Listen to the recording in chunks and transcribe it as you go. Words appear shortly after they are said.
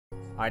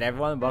Alright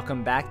everyone,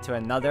 welcome back to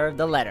another of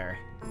The Letter.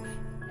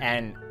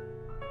 And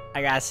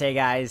I gotta say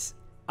guys,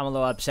 I'm a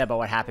little upset about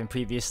what happened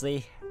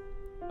previously.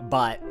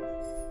 But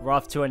we're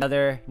off to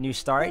another new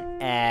start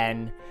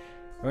and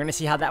we're gonna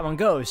see how that one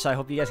goes. So I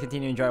hope you guys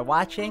continue to enjoy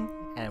watching.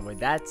 And with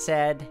that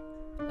said,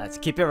 let's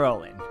keep it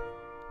rolling.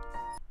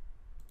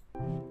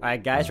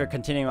 Alright guys, we're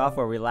continuing off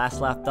where we last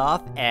left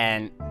off.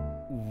 And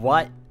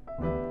what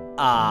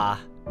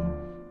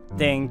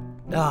thing...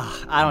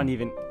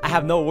 I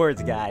have no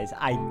words, guys.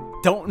 I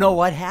don't know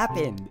what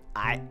happened.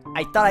 I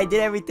thought I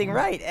did everything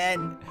right,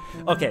 and...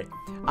 Okay,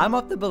 I'm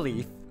of the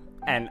belief,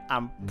 and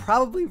I'm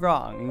probably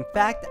wrong. In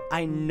fact,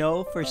 I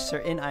know for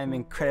certain I'm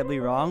incredibly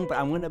wrong, but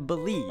I'm gonna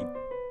believe,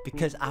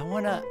 because I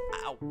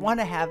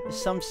wanna have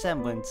some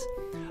semblance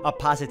of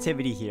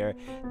positivity here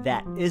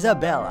that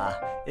Isabella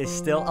is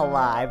still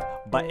alive,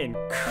 but in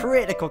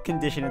critical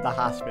condition in the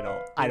hospital.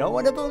 I don't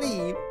want to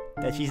believe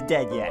that she's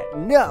dead yet.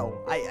 No!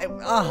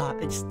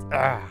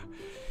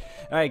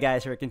 Alright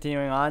guys, we're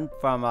continuing on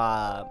from,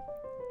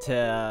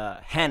 to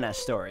Hannah's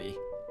story.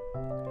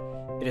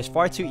 It is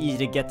far too easy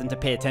to get them to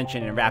pay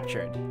attention and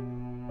enraptured.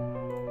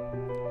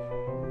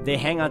 They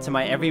hang on to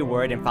my every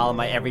word and follow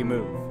my every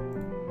move.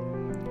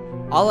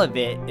 All of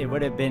it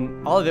would have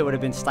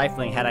been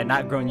stifling had I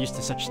not grown used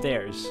to such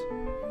stares.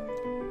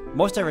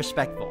 Most are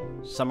respectful,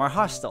 some are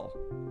hostile,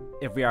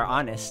 if we are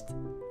honest,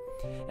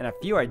 and a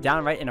few are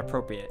downright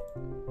inappropriate.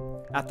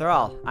 After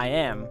all, I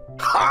am...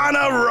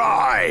 Hannah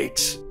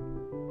Wright!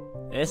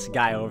 This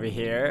guy over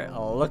here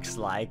looks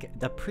like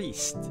the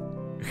priest.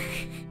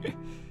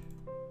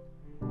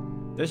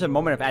 There's a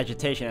moment of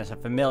agitation as a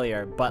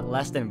familiar, but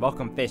less than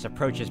welcome face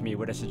approaches me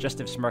with a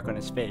suggestive smirk on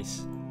his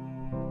face.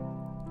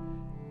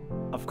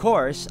 Of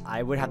course,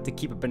 I would have to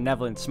keep a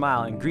benevolent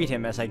smile and greet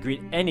him as I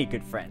greet any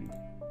good friend.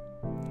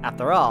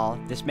 After all,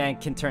 this man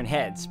can turn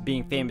heads,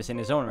 being famous in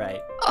his own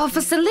right.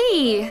 Officer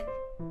Lee!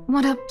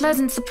 What a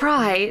pleasant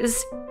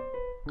surprise.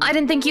 I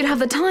didn't think you'd have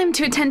the time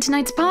to attend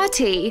tonight's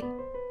party.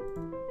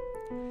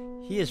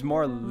 He is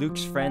more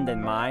Luke's friend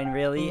than mine,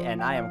 really,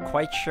 and I am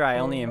quite sure I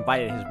only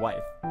invited his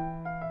wife.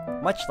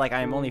 Much like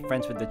I am only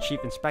friends with the Chief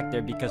Inspector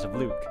because of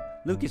Luke.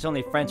 Luke is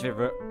only friends with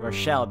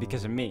Rochelle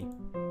because of me.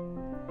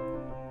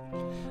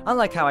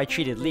 Unlike how I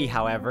treated Lee,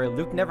 however,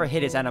 Luke never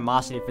hid his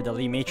animosity for the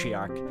Lee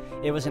matriarch.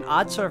 It was an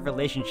odd sort of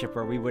relationship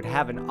where we would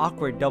have an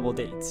awkward double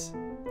dates.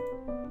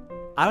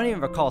 I don't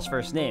even recall his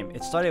first name.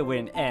 It started with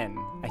an N,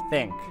 I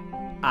think.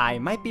 I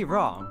might be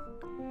wrong.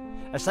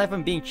 Aside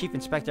from being Chief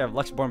Inspector of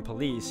Luxbourne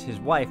Police, his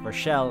wife,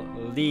 Rochelle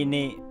Lee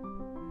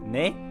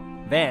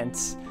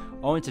Vance,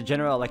 owns a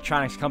General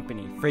Electronics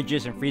company,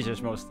 fridges and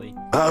freezers mostly.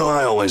 Oh,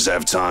 I always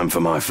have time for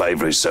my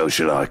favorite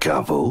socialite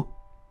couple.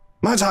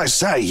 Might I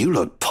say, you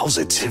look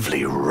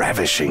positively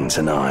ravishing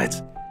tonight.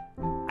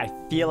 I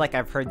feel like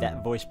I've heard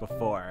that voice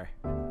before.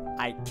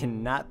 I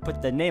cannot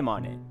put the name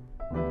on it,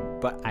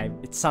 but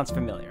it sounds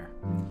familiar.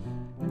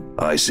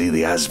 I see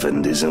the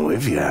husband isn't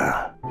with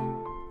ya.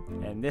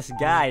 And this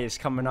guy is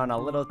coming on a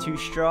little too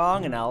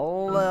strong and a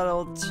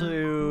little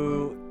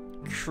too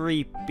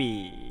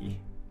creepy.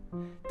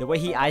 The way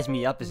he eyes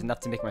me up is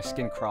enough to make my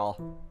skin crawl.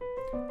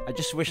 I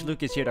just wish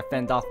Luke is here to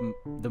fend off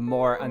the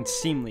more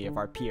unseemly of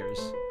our peers.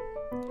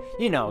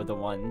 You know, the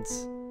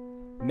ones.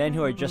 Men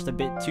who are just a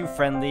bit too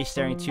friendly,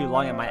 staring too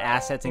long at my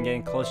assets and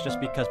getting close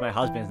just because my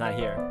husband's not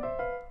here.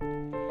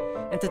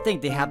 And to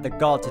think they have the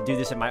gall to do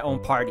this at my own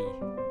party.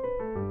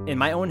 In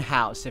my own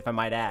house, if I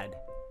might add.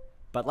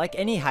 But like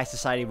any high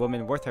society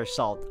woman worth her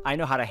salt, I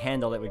know how to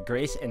handle it with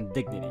grace and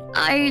dignity.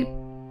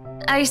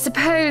 I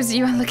suppose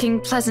you are looking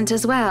pleasant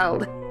as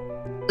well.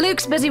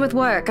 Luke's busy with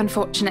work,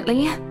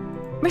 unfortunately.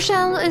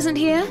 Rochelle isn't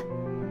here?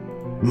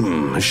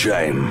 A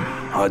shame.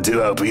 I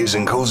do hope he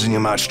isn't causing you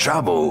much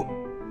trouble.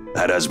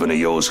 That husband of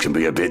yours can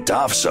be a bit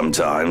daft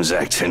sometimes,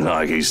 acting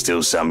like he's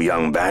still some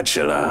young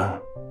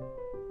bachelor.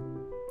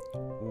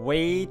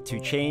 Way to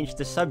change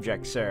the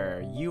subject,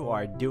 sir. You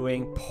are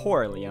doing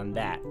poorly on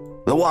that.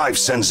 The wife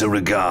sends her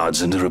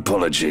regards and her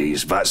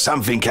apologies, but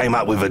something came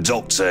up with a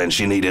doctor and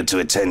she needed to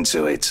attend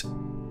to it.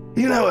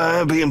 You know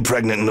her, being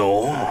pregnant and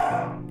all.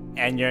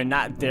 And you're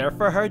not there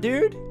for her,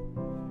 dude?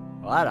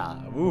 What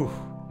a... Ooh.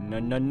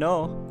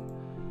 No.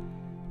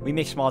 We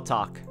make small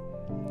talk.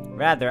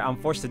 Rather, I'm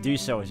forced to do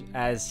so,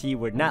 as he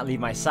would not leave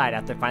my side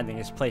after finding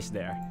his place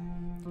there.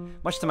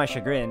 Much to my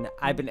chagrin,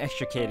 I've been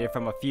extricated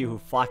from a few who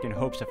flock in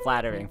hopes of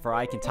flattering, for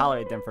I can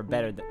tolerate them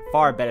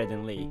far better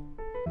than Lee.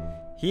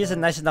 He is a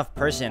nice enough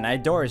person. I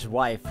adore his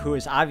wife, who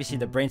is obviously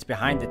the brains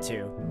behind the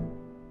two.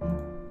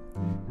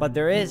 But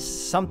there is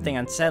something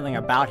unsettling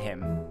about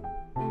him.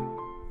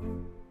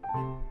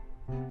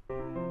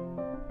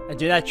 I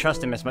do not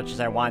trust him as much as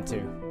I want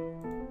to.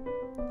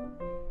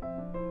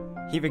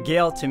 He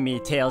regaled to me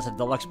tales of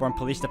the Luxbourne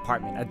Police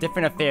Department, a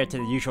different affair to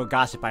the usual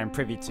gossip I am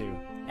privy to,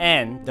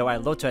 and, though I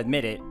loathe to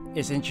admit it,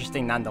 is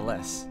interesting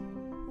nonetheless.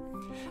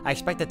 I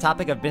expect the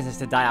topic of business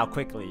to die out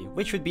quickly,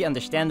 which would be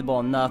understandable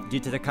enough due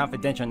to the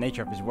confidential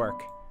nature of his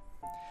work.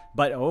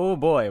 But oh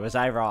boy, was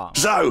I wrong.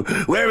 So,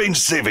 we're in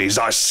civvies,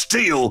 I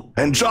steal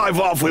and drive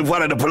off with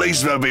one of the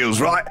police mobiles,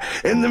 right?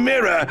 In the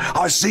mirror,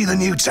 I see the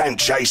mutant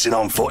chasing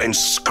on foot and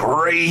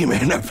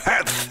screaming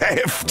about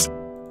theft.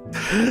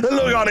 The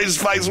look on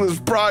his face was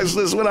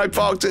priceless when I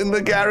parked it in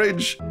the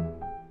garage.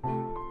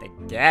 The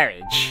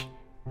garage?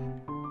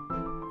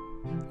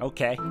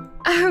 Okay.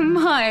 Oh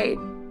my.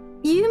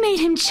 You made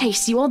him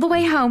chase you all the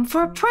way home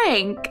for a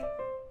prank.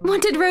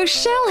 What did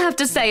Rochelle have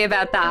to say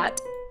about that?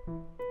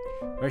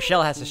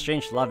 Rochelle has a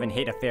strange love and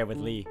hate affair with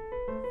Lee.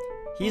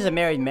 He's a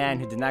married man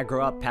who did not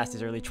grow up past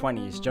his early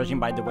 20s, judging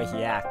by the way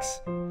he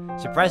acts.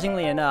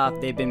 Surprisingly enough,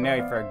 they've been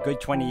married for a good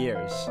 20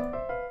 years.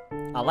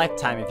 A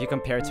lifetime if you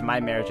compare it to my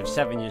marriage of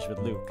 7 years with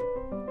Luke.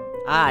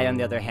 I, on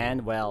the other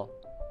hand, well,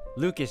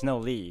 Luke is no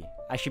Lee.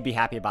 I should be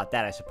happy about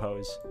that, I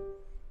suppose.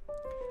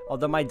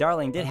 Although my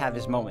darling did have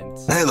his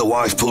moments. Hey, the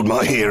wife pulled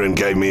my ear and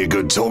gave me a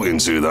good talking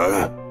to,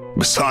 though.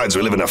 Besides,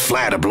 we live in a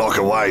flat a block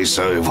away,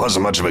 so it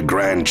wasn't much of a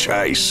grand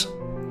chase.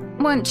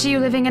 Weren't you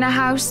living in a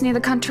house near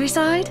the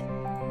countryside?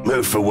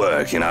 Moved for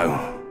work, you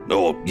know.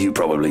 Or you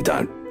probably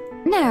don't.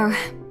 No,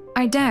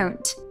 I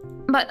don't.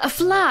 But a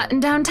flat in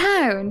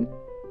downtown.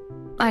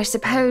 I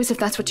suppose if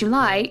that's what you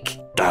like.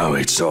 Oh,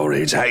 it's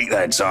horrid. Hate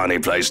that tiny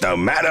place, no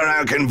matter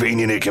how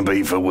convenient it can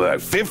be for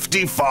work.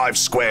 55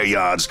 square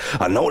yards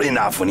are not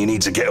enough when you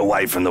need to get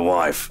away from the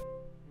wife.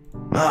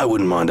 I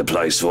wouldn't mind a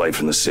place away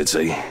from the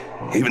city.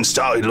 Even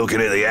started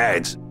looking at the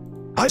ads.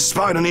 I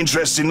spied an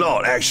interesting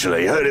lot,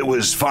 actually. Heard it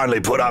was finally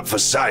put up for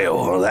sale.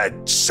 Or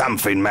that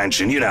something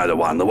mansion, you know the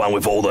one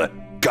with all the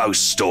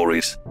ghost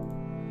stories.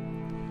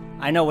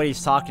 I know what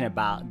he's talking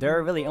about. There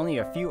are really only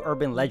a few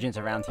urban legends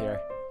around here.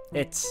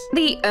 It's...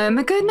 The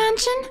Ermagood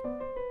Mansion?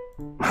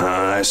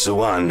 That's the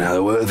one.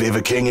 Worthy of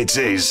a king it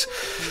is.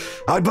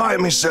 I'd buy it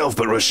myself,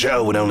 but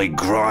Rochelle would only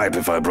gripe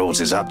if I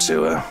brought it up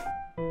to her.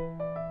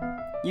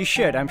 You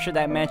should. I'm sure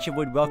that mansion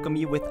would welcome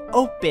you with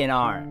open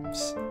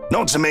arms.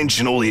 Not to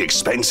mention all the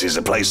expenses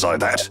a place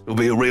like that. It'll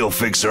be a real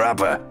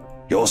fixer-upper.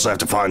 You also have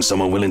to find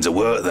someone willing to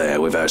work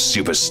there with how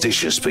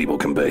superstitious people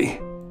can be.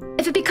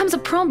 If it becomes a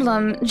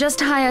problem,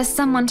 just hire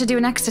someone to do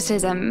an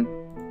exorcism.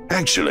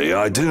 Actually,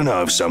 I do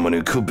know of someone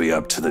who could be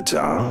up to the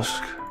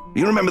task.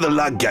 You remember the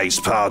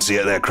Ludgates party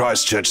at their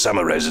Christchurch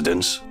summer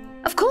residence?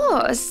 Of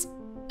course.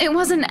 It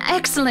was an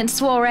excellent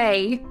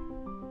soiree.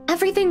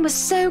 Everything was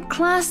so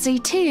classy,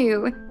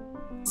 too.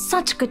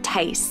 Such good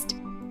taste.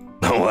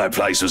 Oh, that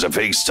place was a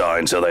pigsty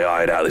until they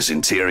hired out this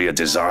interior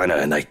designer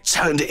and they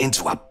turned it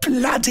into a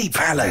bloody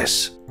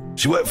palace.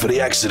 She worked for the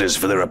Exodus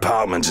for their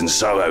apartment in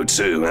Soho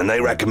too, and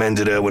they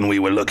recommended her when we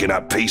were looking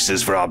up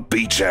pieces for our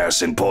beach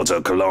house in Porto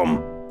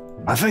Colom.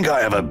 I think I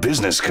have a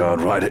business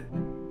card, right?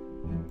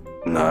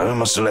 No, I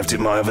must have left it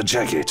in my other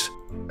jacket.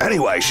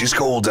 Anyway, she's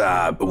called,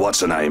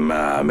 what's her name?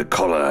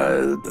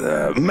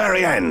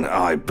 Marianne,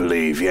 I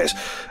believe, yes.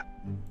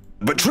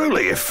 But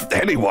truly, if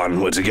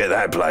anyone were to get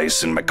that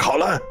place in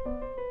McCullough,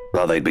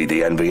 well, they'd be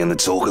the envy and the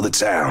talk of the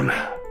town.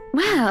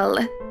 Well,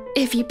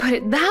 if you put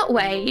it that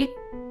way,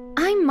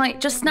 I might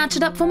just snatch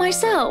it up for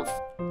myself.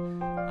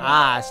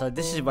 Ah, so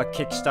this is what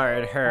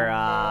kickstarted her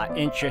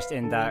interest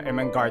in the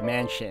Ermengarde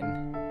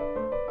mansion.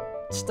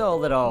 Still a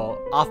little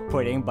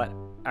off-putting, but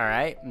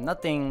alright,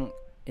 nothing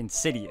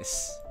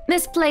insidious.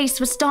 This place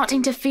was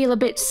starting to feel a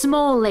bit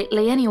small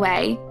lately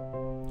anyway.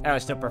 I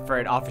would still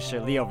preferred Officer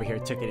Lee over here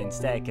took it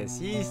instead, because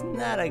he's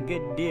not a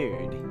good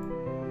dude.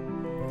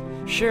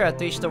 Sure, a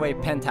 3-story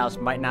penthouse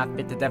might not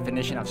fit the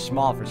definition of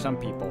small for some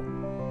people.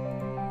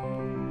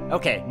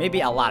 Okay,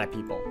 maybe a lot of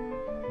people.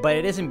 But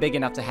it isn't big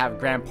enough to have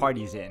grand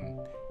parties in.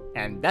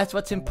 And that's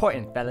what's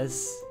important,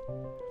 fellas.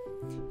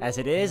 As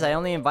it is, I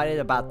only invited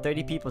about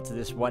 30 people to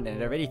this one,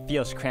 and it already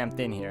feels cramped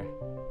in here.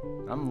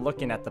 I'm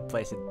looking at the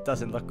place, it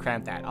doesn't look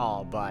cramped at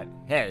all, but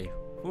hey,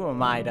 who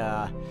am I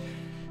to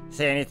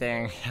say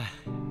anything?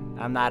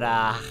 I'm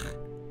not,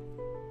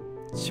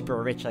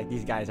 super rich like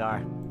these guys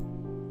are.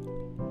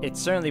 It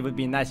certainly would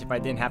be nice if I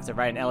didn't have to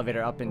ride an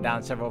elevator up and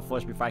down several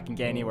floors before I can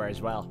get anywhere as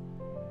well.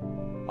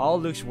 All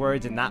Luke's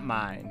words and not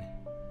mine.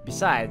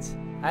 Besides,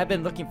 I've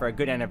been looking for a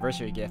good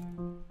anniversary gift.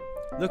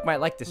 Luke might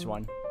like this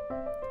one.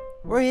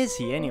 Where is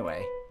he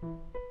anyway?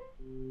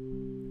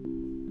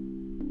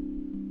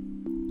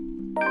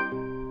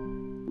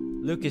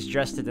 Luke is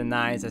dressed to the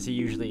nines as he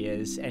usually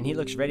is, and he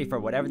looks ready for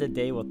whatever the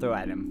day will throw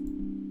at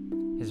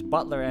him. His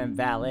butler and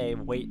valet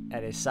wait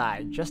at his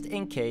side, just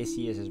in case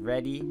he is as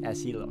ready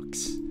as he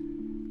looks.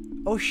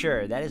 Oh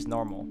sure, that is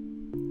normal.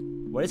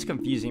 What is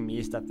confusing me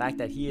is the fact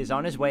that he is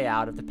on his way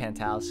out of the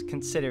penthouse,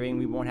 considering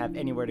we won't have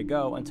anywhere to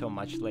go until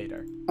much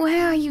later.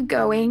 Where are you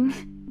going?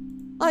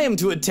 I am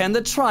to attend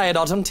the Triad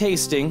Autumn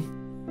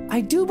Tasting.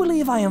 I do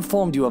believe I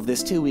informed you of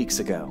this 2 weeks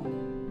ago.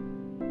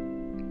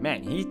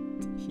 Man, he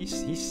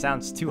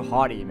sounds too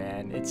haughty,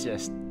 man. It's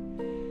just...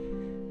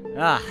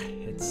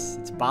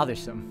 it's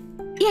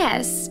bothersome.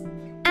 Yes,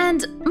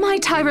 and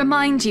might I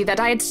remind you that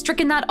I had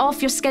stricken that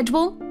off your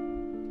schedule?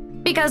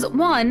 Because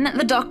 1,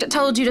 the doctor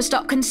told you to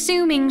stop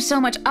consuming so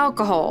much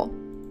alcohol.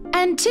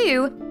 And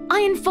 2,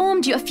 I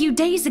informed you a few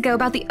days ago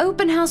about the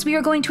open house we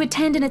are going to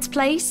attend in its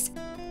place.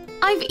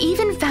 I've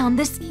even found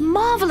this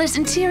marvelous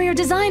interior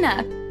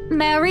designer,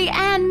 Mary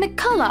Ann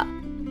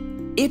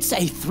McCullough. It's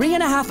a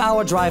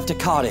 3.5-hour drive to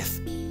Cardiff.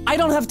 I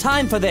don't have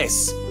time for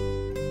this.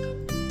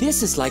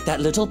 This is like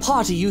that little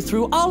party you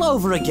threw all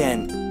over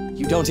again.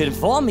 You don't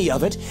inform me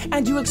of it,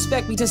 and you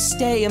expect me to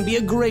stay and be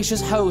a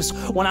gracious host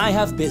when I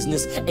have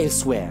business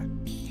elsewhere.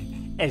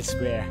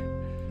 Elsewhere.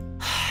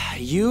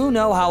 You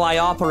know how I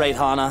operate,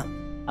 Hana.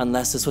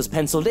 Unless this was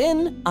penciled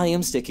in, I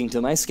am sticking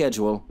to my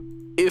schedule.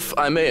 If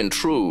I may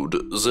intrude,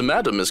 the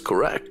madam is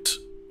correct.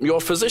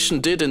 Your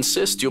physician did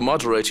insist you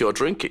moderate your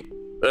drinking,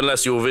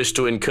 unless you wish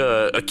to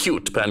incur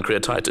acute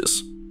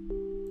pancreatitis.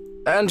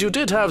 And you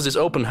did have this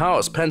open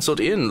house penciled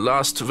in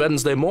last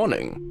Wednesday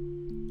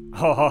morning.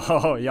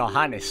 Oh,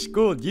 Johannes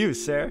schooled you,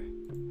 sir.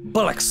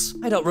 Bullocks,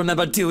 I don't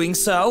remember doing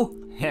so.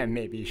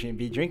 Maybe you shouldn't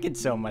be drinking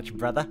so much,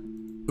 brother.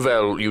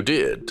 Well, you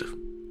did.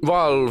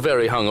 While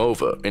very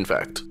hungover, in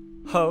fact.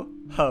 Ho,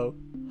 ho,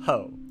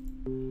 ho.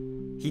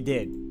 He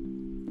did.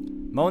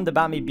 Moaned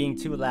about me being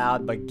too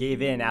loud, but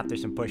gave in after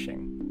some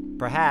pushing.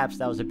 Perhaps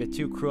that was a bit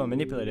too cruel and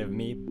manipulative of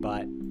me,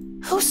 but...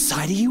 Whose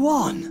side are you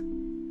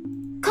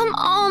on? Come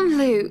on,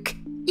 Luke.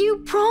 You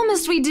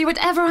promised we'd do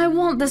whatever I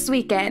want this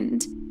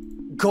weekend.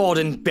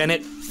 Gordon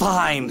Bennett,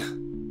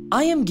 fine.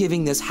 I am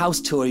giving this house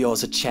tour of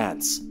yours a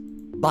chance.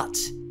 But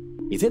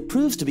if it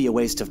proves to be a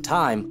waste of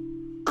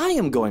time, I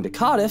am going to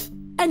Cardiff,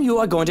 and you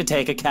are going to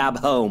take a cab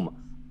home.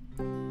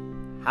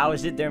 How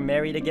is it they're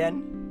married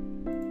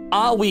again?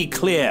 Are we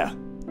clear?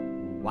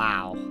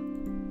 Wow.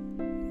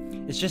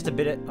 It's just a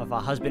bit of a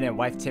husband and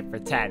wife tit for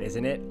tat,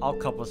 isn't it? All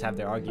couples have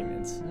their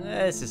arguments.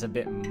 This is a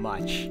bit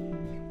much.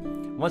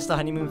 Once the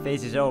honeymoon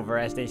phase is over,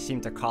 as they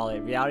seem to call it,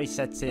 reality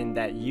sets in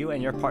that you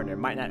and your partner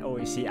might not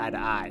always see eye to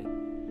eye.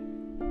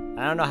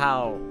 I don't know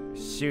how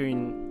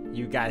soon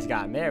you guys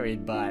got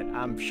married, but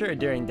I'm sure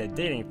during the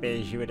dating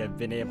phase you would have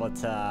been able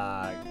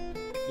to,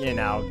 you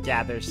know,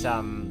 gather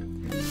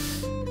some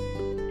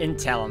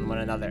intel on one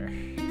another.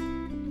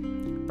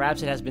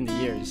 Perhaps it has been the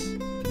years.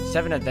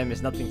 7 of them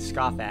is nothing to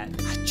scoff at.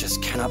 I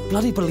just cannot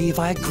bloody believe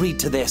I agreed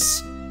to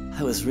this.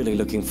 I was really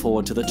looking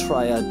forward to the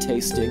triad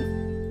tasting.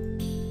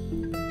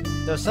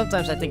 Though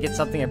sometimes I think it's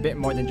something a bit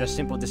more than just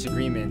simple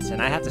disagreements,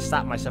 and I have to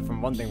stop myself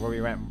from wondering where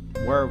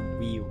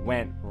we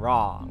went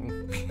wrong.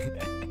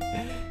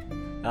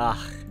 Ugh.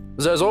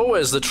 There's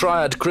always the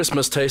Triad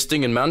Christmas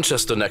tasting in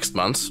Manchester next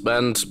month,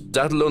 and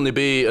that'll only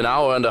be an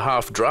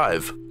 1.5-hour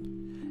drive.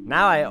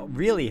 Now I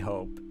really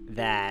hope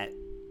that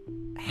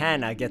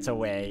Hannah gets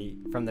away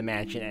from the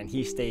mansion and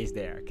he stays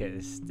there,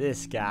 because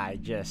this guy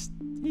just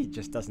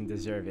doesn't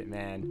deserve it,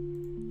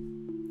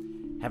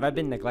 man. Have I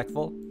been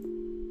neglectful?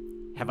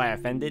 Have I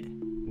offended?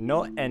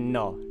 No and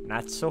no,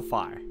 not so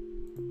far.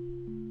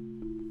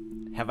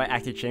 Have I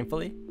acted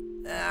shamefully?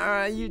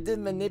 You did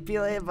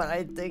manipulate, but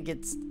I think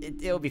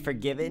it'll be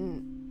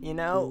forgiven, you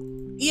know?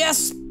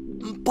 Yes,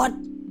 but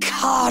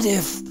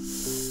Cardiff.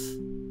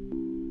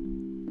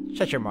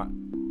 Shut your mouth.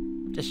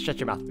 Just shut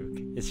your mouth, Luke.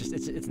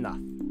 It's enough.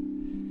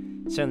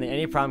 Certainly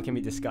any problem can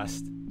be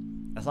discussed,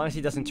 as long as he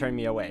doesn't turn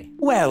me away.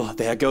 Well,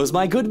 there goes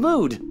my good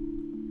mood.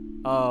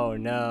 Oh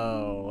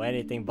no,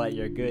 anything but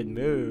your good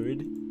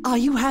mood. Are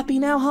you happy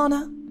now,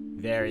 Hana?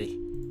 Very.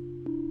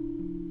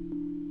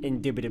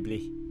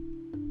 Indubitably.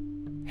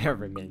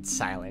 Remain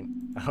silent.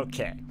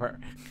 Okay,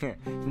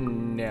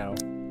 no.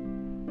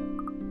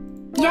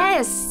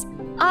 Yes,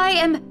 I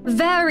am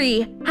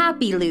very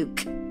happy,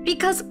 Luke.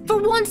 Because for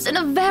once in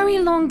a very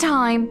long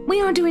time, we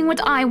are doing what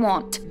I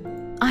want.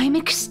 I'm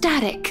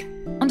ecstatic.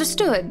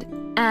 Understood?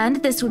 And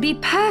this would be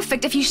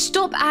perfect if you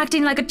stop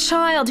acting like a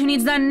child who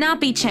needs their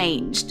nappy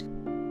changed.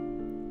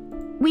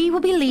 We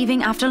will be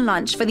leaving after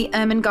lunch for the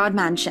Ermengarde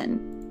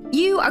mansion.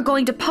 You are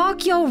going to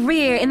park your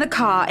rear in the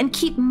car and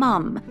keep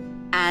mum.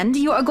 And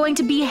you are going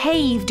to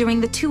behave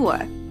during the tour.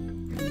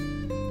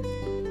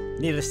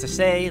 Needless to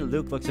say,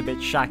 Luke looks a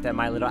bit shocked at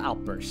my little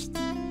outburst.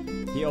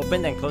 He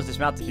opened and closed his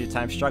mouth a few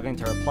times, struggling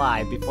to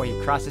reply before he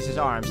crosses his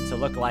arms to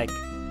look like,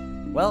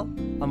 well,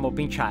 a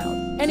moping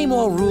child. Any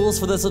more rules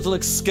for this little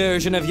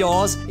excursion of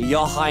yours,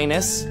 Your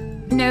Highness?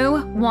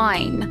 No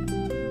wine.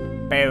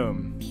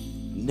 Boom.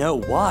 No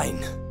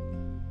wine?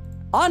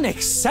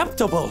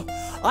 Unacceptable!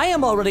 I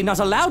am already not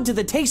allowed to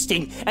the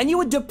tasting, and you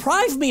would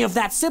deprive me of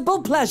that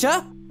simple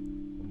pleasure?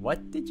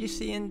 What did you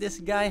see in this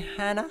guy,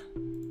 Hannah?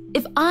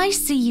 If I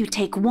see you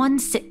take one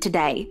sip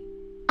today,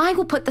 I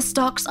will put the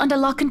stocks under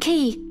lock and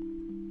key.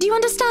 Do you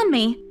understand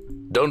me?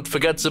 Don't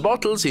forget the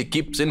bottles he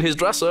keeps in his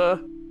dresser.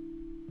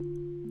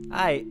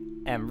 I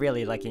am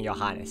really liking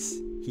Johannes.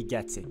 He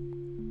gets it.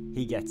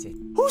 He gets it.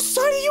 Whose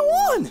side are you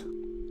on?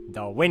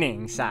 The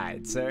winning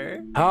side,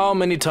 sir. How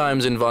many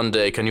times in one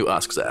day can you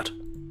ask that?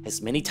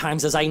 As many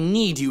times as I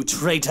need you,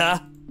 traitor!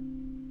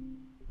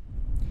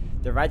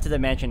 The ride to the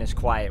mansion is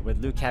quiet,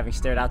 with Luke having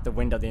stared out the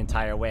window the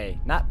entire way,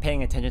 not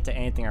paying attention to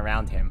anything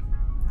around him.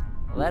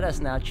 Let us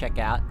now check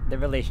out the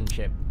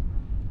relationship.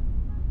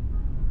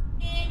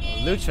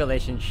 Luke's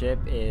relationship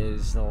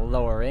is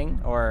lowering,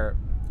 or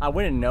I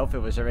wouldn't know if it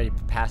was already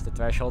past the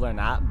threshold or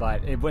not,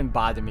 but it wouldn't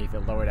bother me if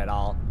it lowered at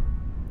all.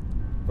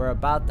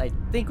 I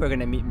think we're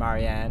gonna meet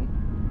Marianne.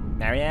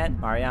 Marianne?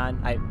 Marianne?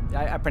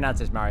 I pronounce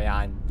this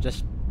Marianne,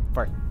 just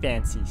for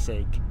fancy's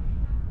sake.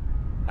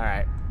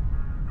 Alright.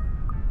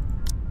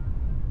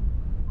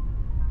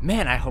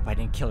 Man, I hope I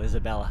didn't kill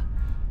Isabella.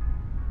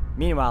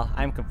 Meanwhile,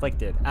 I'm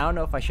conflicted. I don't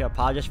know if I should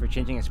apologize for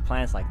changing his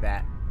plans like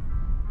that.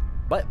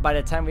 But by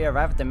the time we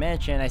arrive at the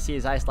mansion, I see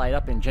his eyes light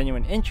up in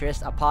genuine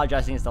interest.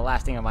 Apologizing is the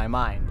last thing on my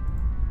mind.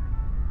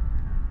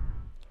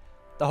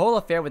 The whole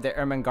affair with the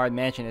Ermengarde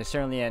mansion is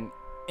certainly an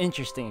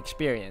interesting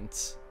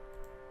experience.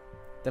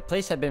 The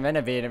place had been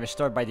renovated and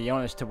restored by the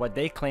owners to what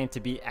they claim to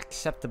be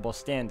acceptable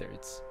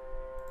standards.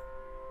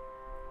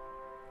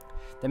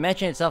 The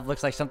mansion itself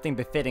looks like something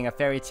befitting a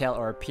fairy tale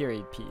or a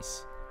period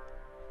piece.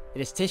 It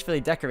is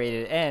tastefully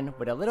decorated and,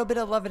 with a little bit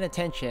of love and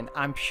attention,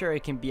 I'm sure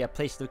it can be a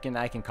place Luke and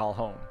I can call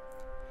home.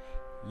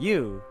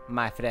 You,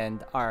 my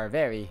friend, are a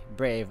very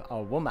brave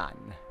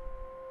woman.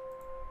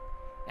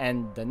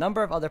 And the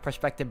number of other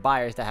prospective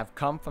buyers that have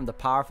come from the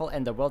powerful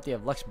and the wealthy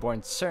of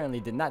Luxborn certainly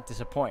did not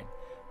disappoint,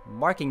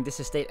 marking this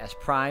estate as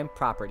prime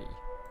property.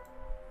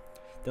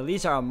 The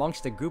Lees are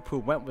amongst the group who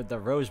went with the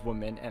Rose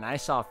Woman, and I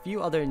saw a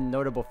few other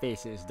notable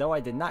faces, though I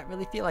did not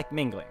really feel like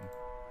mingling.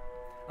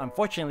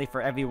 Unfortunately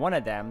for every one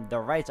of them, the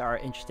Wrights are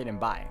interested in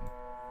buying.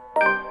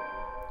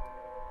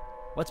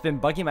 What's been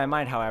bugging my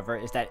mind, however,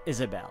 is that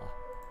Isabel.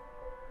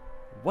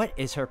 What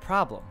is her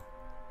problem?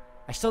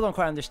 I still don't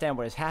quite understand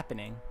what is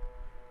happening.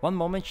 One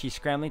moment she's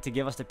scrambling to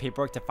give us the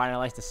paperwork to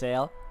finalize the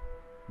sale.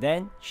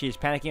 Then she is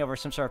panicking over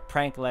some sort of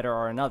prank letter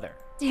or another.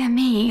 Dear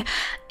me,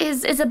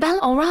 is Isabel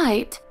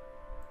alright?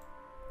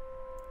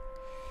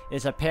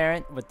 It's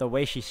apparent with the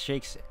way she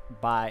shakes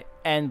by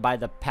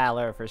the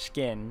pallor of her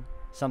skin,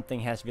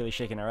 something has really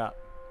shaken her up.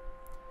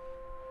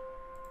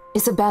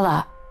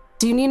 Isabella,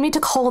 do you need me to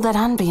call that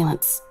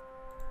ambulance?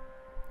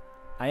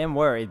 I am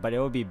worried, but it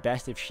would be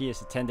best if she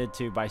is attended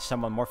to by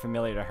someone more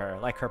familiar to her,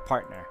 like her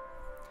partner.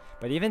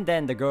 But even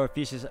then, the girl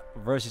refuses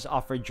Rose's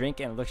offered drink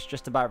and looks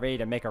just about ready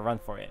to make a run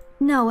for it.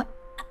 No,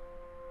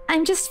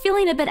 I'm just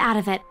feeling a bit out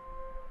of it.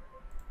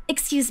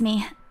 Excuse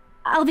me,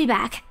 I'll be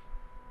back.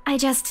 I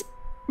just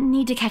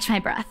need to catch my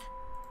breath.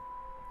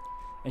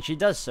 And she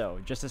does so,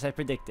 just as I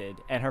predicted,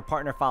 and her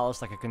partner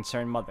follows like a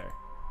concerned mother.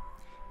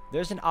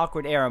 There's an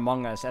awkward air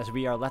among us as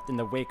we are left in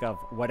the wake of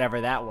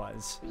whatever that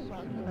was.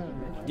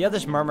 The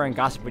others murmur and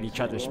gossip with each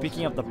other,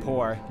 speaking of the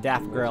poor,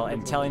 daft girl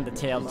and telling the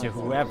tale to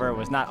whoever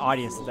was not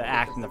audience to the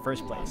act in the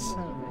first place.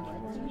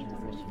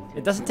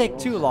 It doesn't take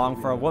too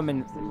long for a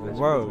woman,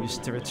 Rose,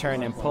 to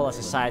return and pull us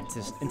aside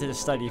into the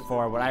study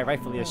for what I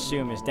rightfully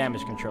assume is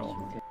damage control.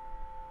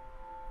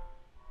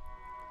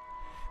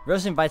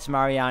 Rose invites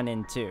Marianne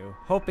in too,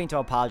 hoping to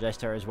apologize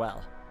to her as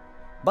well.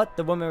 But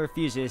the woman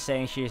refuses,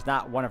 saying she is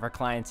not one of her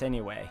clients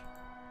anyway.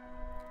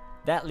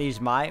 That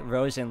leaves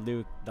Rose, and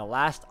Luke, the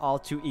last all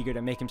too eager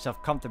to make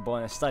himself comfortable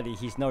in a study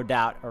he's no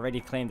doubt already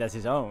claimed as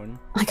his own.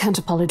 I can't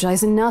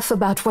apologize enough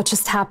about what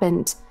just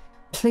happened.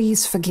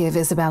 Please forgive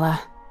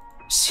Isabella.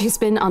 She's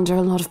been under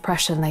a lot of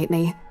pressure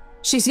lately.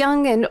 She's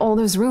young and all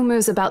those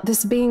rumors about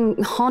this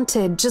being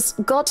haunted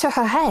just got to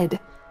her head.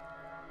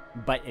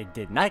 But it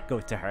did not go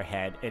to her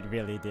head, it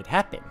really did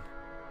happen.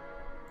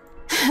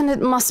 And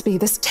it must be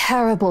this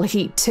terrible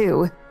heat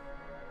too.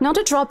 Not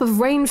a drop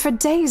of rain for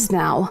days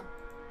now.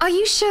 Are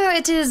you sure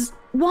it is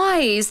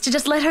wise to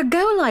just let her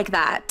go like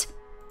that?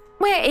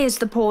 Where is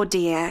the poor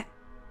dear?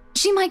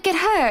 She might get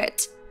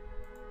hurt.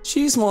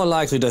 She's more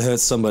likely to hurt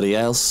somebody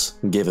else,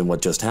 given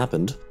what just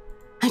happened.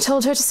 I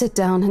told her to sit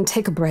down and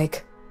take a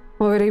break.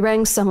 Already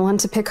rang someone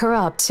to pick her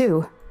up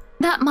too.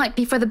 That might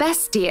be for the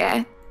best,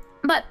 dear.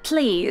 But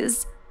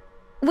please,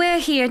 we're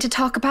here to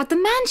talk about the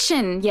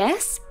mansion,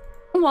 yes?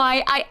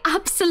 Why, I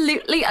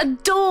absolutely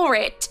adore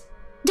it!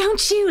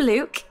 Don't you,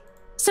 Luke?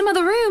 Some of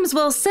the rooms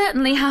will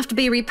certainly have to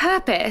be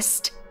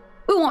repurposed.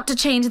 We want to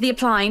change the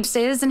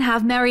appliances and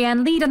have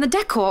Marianne lead on the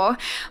decor,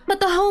 but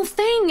the whole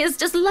thing is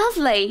just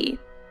lovely.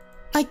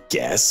 I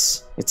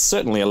guess. It's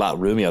certainly a lot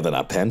roomier than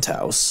our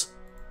penthouse.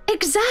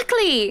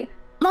 Exactly!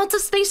 Lots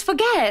of space for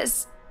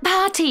guests,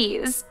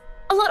 parties,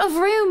 a lot of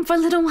room for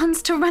little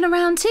ones to run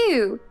around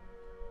too.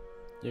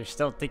 You're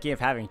still thinking of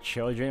having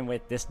children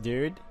with this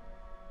dude?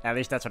 At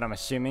least that's what I'm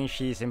assuming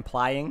she's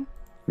implying.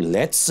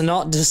 Let's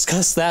not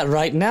discuss that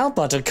right now,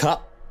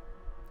 Buttercup.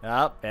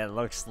 Oh, it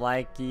looks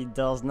like he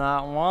does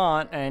not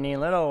want any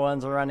little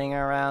ones running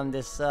around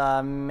this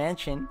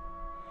mansion.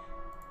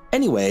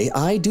 Anyway,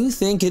 I do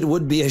think it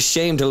would be a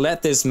shame to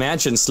let this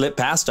mansion slip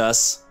past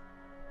us.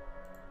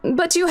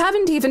 But you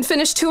haven't even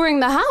finished touring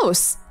the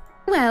house.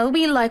 Well,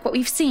 we like what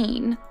we've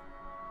seen.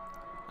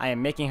 I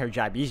am making her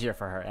job easier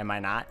for her, am I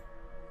not?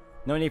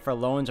 No need for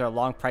loans or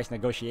long price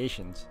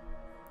negotiations.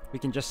 We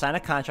can just sign a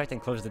contract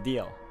and close the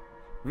deal.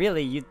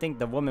 Really, you'd think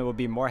the woman would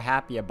be more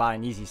happy about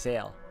an easy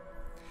sale.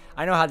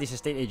 I know how these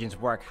estate agents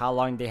work, how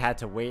long they had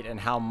to wait, and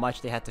how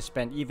much they had to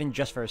spend even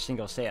just for a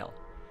single sale.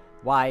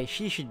 Why,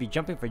 she should be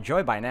jumping for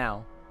joy by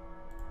now.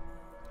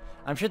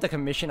 I'm sure the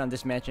commission on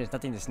this mansion is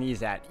nothing to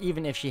sneeze at,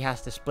 even if she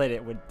has to split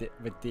it with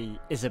the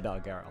Isabel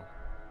girl.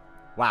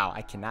 Wow,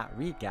 I cannot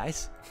read,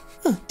 guys.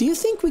 Do you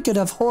think we could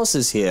have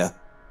horses here?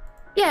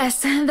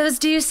 Yes, those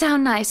do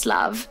sound nice,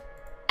 love.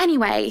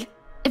 Anyway,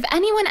 if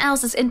anyone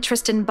else is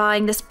interested in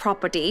buying this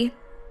property,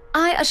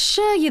 I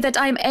assure you that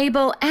I am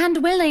able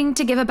and willing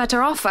to give a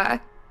better offer.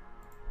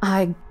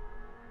 A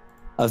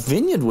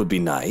vineyard would be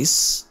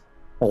nice.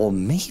 Or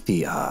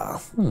maybe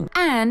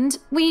And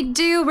we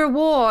do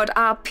reward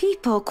our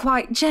people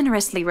quite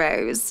generously,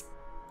 Rose.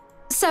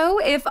 So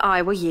if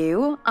I were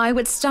you, I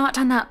would start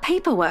on that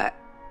paperwork.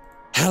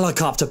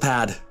 helicopter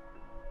pad.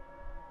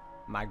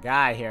 My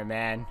guy here,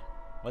 man.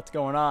 What's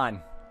going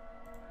on?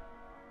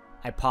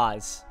 I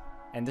pause,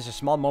 and there's a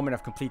small moment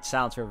of complete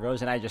silence where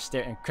Rose and I just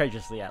stare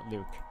incredulously at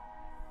Luke.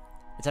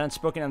 It's an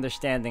unspoken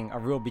understanding, a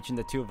rule between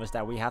the two of us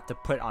that we have to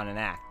put on an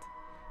act.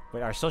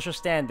 With our social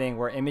standing,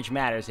 where image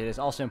matters, it is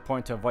also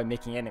important to avoid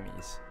making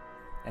enemies.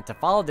 And to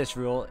follow this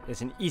rule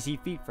is an easy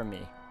feat for me.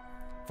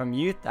 From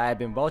youth, I have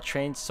been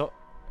well-trained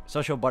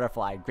social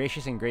butterfly,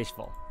 gracious and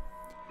graceful.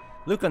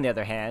 Luke, on the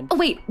other hand... Oh,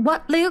 wait,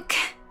 what, Luke?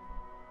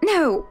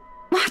 No,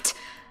 what?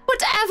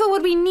 Whatever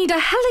would we need a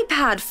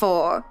helipad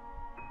for?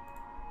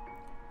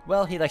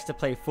 Well, he likes to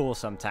play fool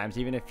sometimes,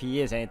 even if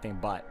he is anything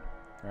but.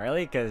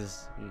 Really?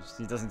 Because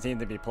he doesn't seem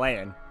to be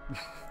playing.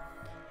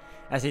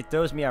 As he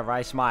throws me a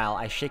wry smile,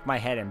 I shake my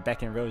head and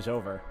beckon Rose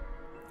over.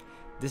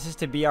 This is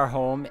to be our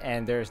home,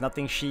 and there is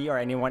nothing she or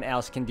anyone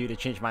else can do to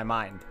change my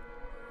mind.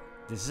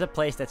 This is a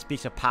place that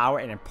speaks of power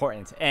and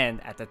importance,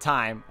 and, at the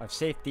time, of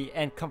safety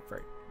and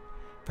comfort.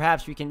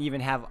 Perhaps we can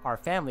even have our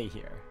family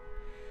here.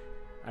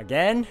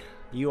 Again,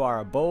 you are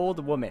a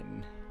bold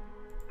woman.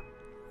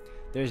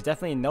 There's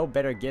definitely no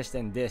better gift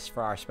than this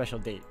for our special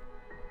date.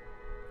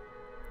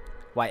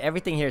 Why,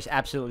 everything here is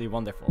absolutely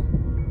wonderful.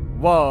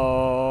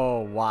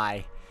 Whoa,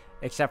 why?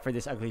 Except for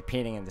this ugly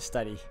painting in the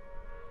study.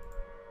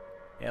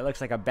 It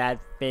looks like a bad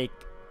fake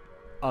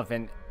of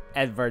an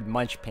Edvard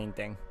Munch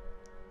painting.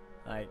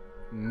 Like,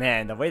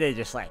 man, the way they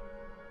just like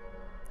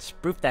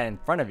spoof that in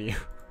front of you.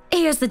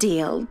 Here's the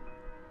deal.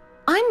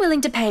 I'm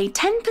willing to pay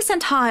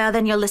 10% higher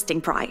than your listing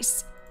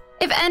price.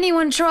 If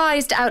anyone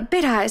tries to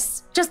outbid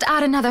us, just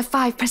add another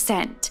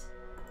 5%.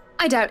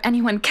 I doubt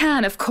anyone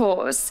can, of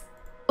course.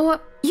 Or,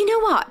 you know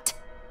what?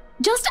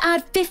 Just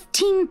add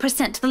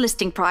 15% to the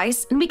listing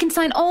price, and we can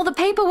sign all the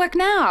paperwork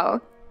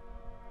now.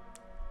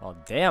 Well,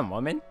 damn,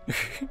 woman.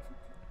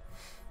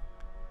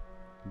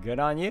 Good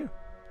on you.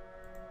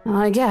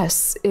 I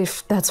guess,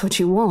 if that's what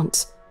you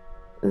want.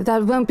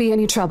 That won't be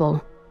any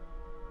trouble.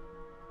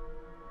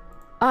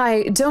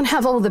 I don't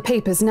have all the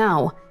papers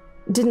now.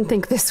 Didn't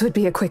think this would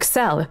be a quick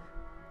sell.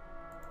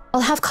 I'll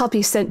have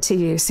copies sent to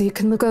you so you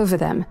can look over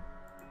them.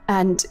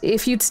 And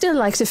if you'd still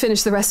like to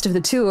finish the rest of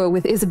the tour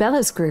with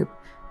Isabella's group,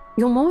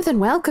 you're more than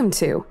welcome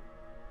to.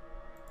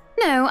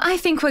 No, I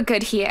think we're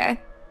good here.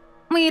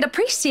 We'd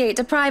appreciate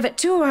a private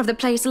tour of the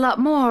place a lot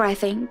more, I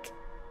think.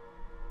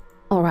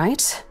 All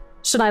right.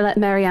 Should I let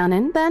Marianne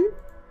in, then?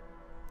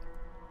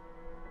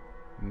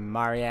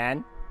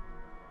 Marianne?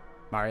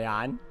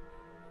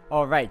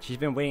 Oh, right. She's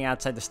been waiting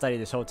outside the study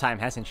this whole time,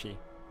 hasn't she?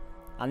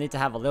 I'll need to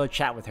have a little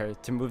chat with her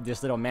to move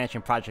this little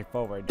mansion project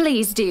forward.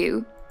 Please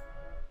do.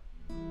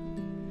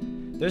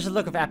 There's a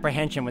look of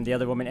apprehension when the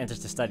other woman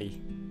enters the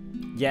study.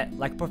 Yet,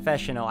 like a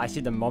professional, I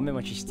see the moment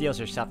when she steels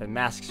herself and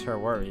masks her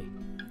worry.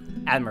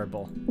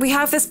 Admirable. We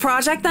have this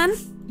project,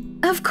 then?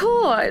 Of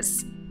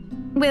course.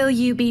 Will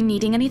you be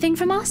needing anything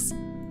from us?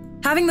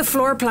 Having the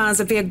floor plans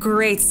would be a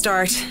great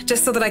start,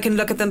 just so that I can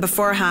look at them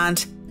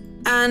beforehand.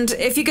 And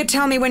if you could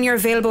tell me when you're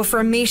available for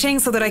a meeting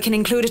so that I can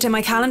include it in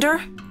my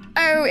calendar?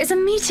 Oh, is a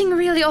meeting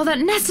really all that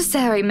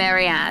necessary,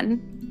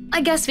 Marianne?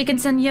 I guess we can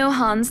send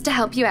Johannes to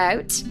help you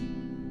out.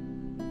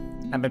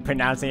 I've been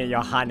pronouncing it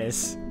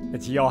Johannes.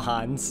 It's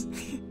Johans.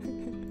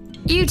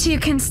 You two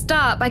can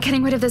start by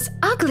getting rid of this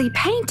ugly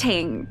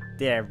painting.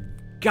 They've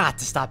got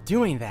to stop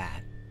doing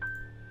that.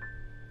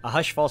 A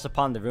hush falls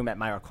upon the room at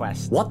my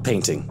request. What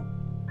painting?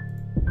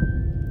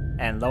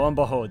 And lo and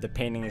behold, the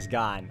painting is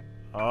gone.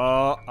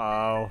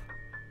 Uh-oh.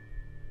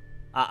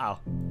 Uh-oh.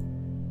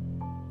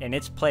 In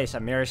its place, a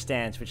mirror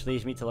stands, which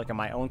leaves me to look at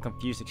my own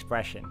confused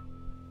expression.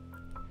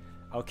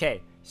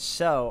 Okay,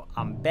 so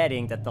I'm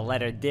betting that the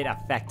letter did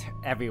affect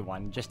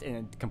everyone, just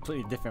in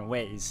completely different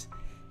ways.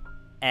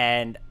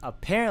 And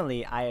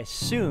apparently, I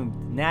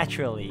assumed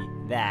naturally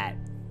that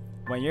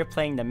when you're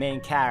playing the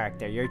main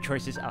character, your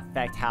choices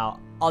affect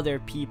how other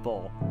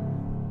people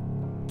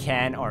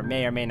can or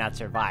may not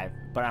survive.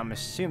 But I'm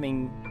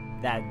assuming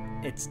that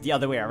it's the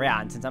other way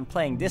around. Since I'm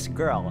playing this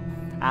girl,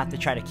 I have to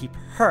try to keep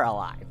her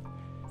alive.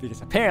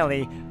 Because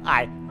apparently,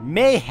 I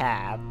may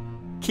have,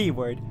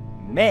 keyword,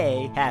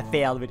 may have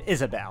failed with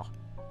Isabel.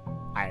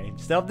 I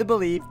still have to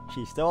believe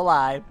she's still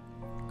alive,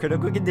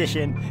 critical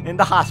condition, in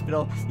the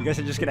hospital. You guys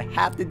are just gonna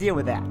have to deal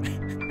with that.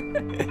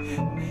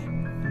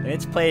 In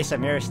its place, a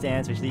mirror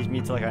stands, which leads me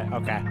to look at,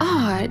 okay.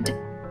 Odd.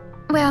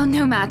 Well,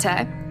 no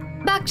matter.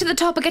 Back to the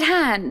topic at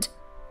hand.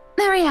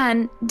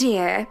 Marianne,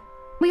 dear,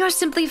 we are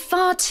simply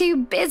far too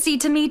busy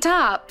to meet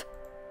up.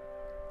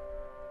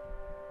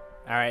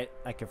 Alright,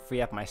 I could free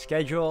up my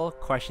schedule,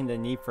 question the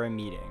need for a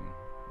meeting.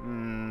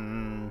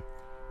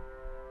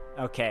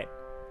 Okay.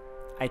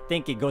 I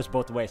think it goes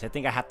both ways. I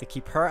think I have to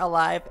keep her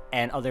alive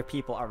and other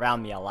people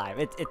around me alive.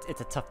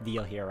 It's a tough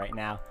deal here right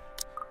now.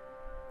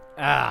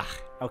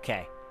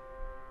 Okay.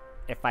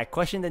 If I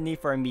question the need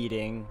for a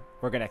meeting,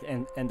 we're gonna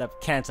end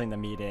up canceling the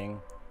meeting.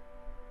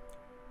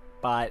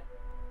 But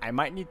I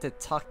might need to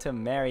talk to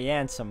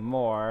Marianne some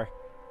more.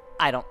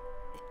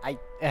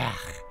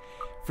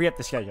 Free up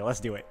the schedule. Let's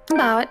do it.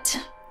 But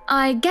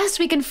I guess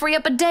we can free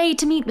up a day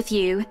to meet with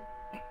you.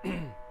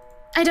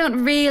 I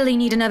don't really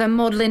need another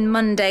Maudlin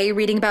Monday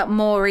reading about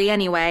Maury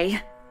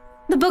anyway.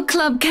 The book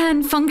club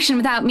can function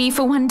without me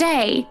for one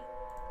day.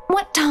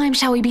 What time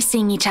shall we be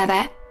seeing each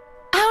other?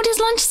 How does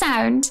lunch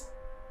sound?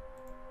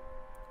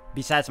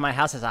 Besides, my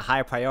house has a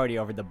higher priority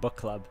over the book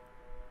club.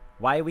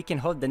 Why, we can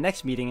hold the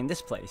next meeting in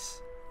this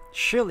place.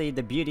 Surely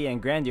the beauty and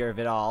grandeur of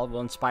it all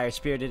will inspire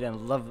spirited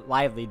and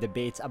lively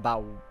debates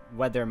about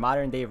whether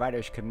modern-day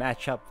writers could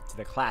match up to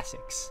the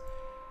classics.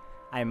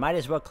 I might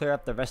as well clear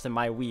up the rest of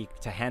my week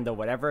to handle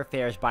whatever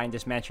affairs buying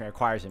this mansion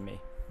requires of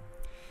me.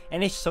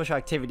 Any social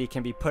activity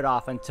can be put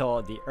off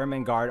until the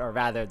Ermengarde, or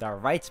rather the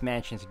Wrights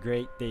Mansion's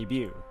great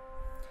debut.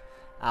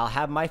 I'll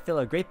have my fill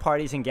of great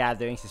parties and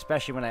gatherings,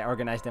 especially when I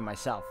organize them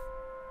myself.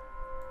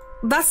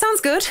 That sounds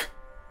good.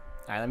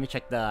 Alright, let me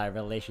check the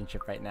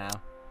relationship right now.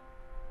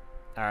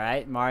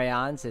 Alright,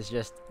 Marianne's is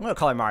just... I'm gonna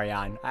call her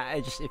Marianne.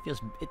 It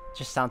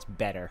just sounds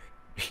better.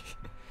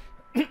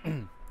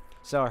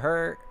 So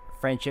her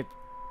friendship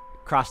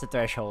crossed the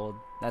threshold.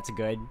 That's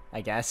good,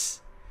 I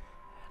guess.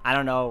 I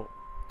don't know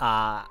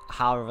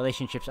how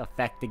relationships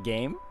affect the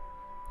game.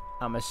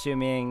 I'm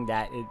assuming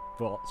that it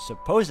will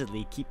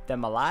supposedly keep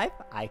them alive.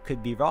 I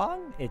could be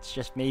wrong.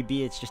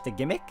 Maybe it's just a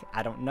gimmick.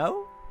 I don't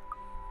know.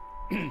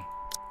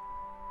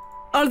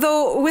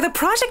 Although, with a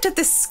project of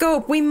this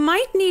scope, we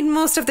might need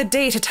most of the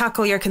day to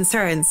tackle your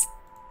concerns.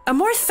 A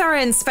more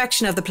thorough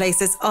inspection of the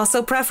place is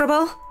also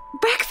preferable.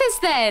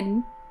 Breakfast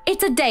then!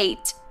 It's a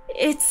date.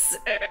 It's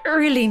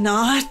really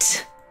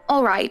not.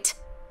 All right.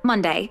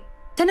 Monday.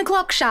 10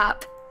 o'clock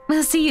sharp.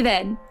 We'll see you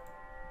then.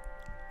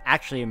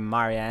 Actually,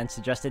 Marianne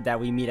suggested that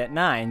we meet at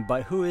 9,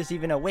 but who is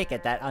even awake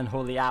at that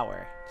unholy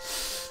hour?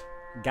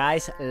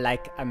 Guys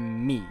like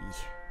me.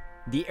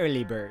 The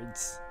early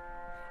birds.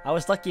 I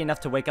was lucky enough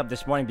to wake up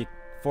this morning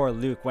before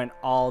Luke went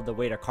all the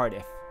way to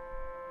Cardiff.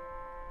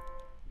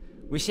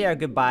 We say our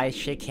goodbyes,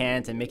 shake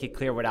hands, and make it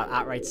clear without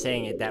outright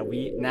saying it that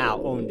we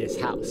now own this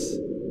house.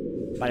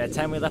 By the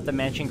time we left the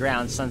mansion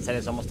grounds, sunset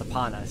is almost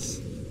upon us.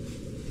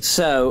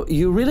 So,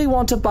 you really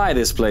want to buy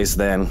this place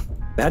then?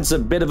 That's a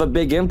bit of a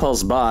big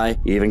impulse buy,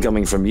 even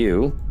coming from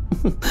you.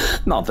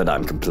 Not that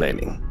I'm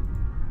complaining.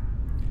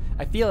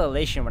 I feel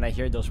elation when I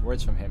hear those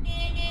words from him.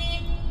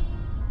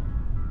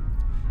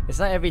 It's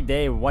not every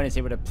day one is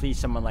able to please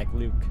someone like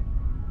Luke.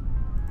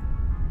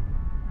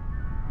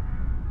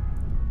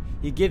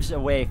 He gives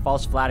away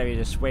false flattery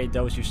to sway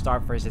those who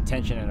starve for his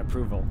attention and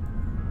approval.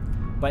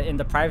 But in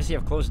the privacy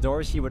of closed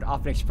doors, he would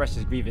often express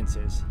his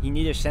grievances. He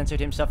neither censored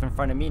himself in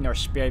front of me nor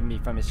spared me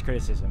from his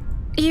criticism.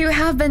 You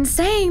have been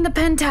saying the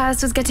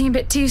penthouse was getting a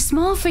bit too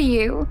small for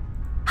you.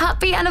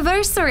 Happy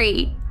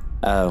anniversary!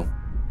 Oh.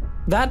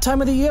 That time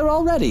of the year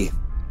already?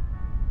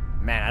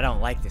 Man, I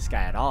don't like this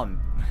guy at all.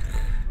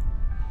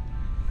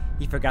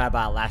 He forgot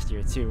about last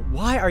year too.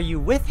 Why are you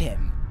with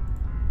him?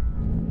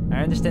 I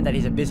understand that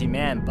he's a busy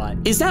man, but...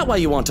 Is that why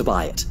you want to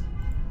buy it?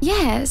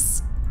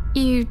 Yes.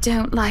 You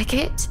don't like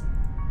it?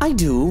 I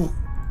do.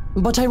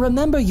 But I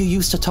remember you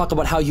used to talk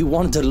about how you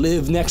wanted to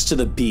live next to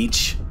the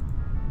beach.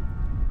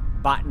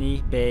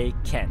 Botany Bay,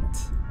 Kent.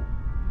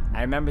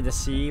 I remember the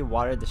sea,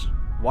 water that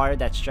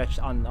stretched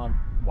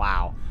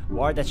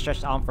water that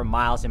stretched on for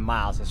miles and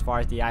miles, as far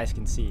as the eyes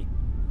can see.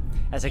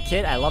 As a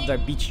kid, I loved our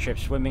beach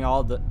trips, swimming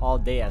all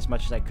day as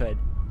much as I could.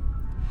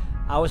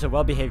 I was a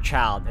well-behaved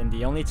child, and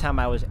the only time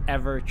I was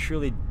ever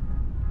truly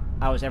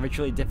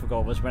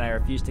difficult was when I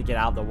refused to get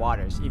out of the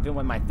waters, even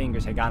when my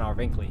fingers had gotten all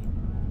wrinkly.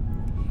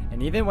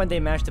 And even when they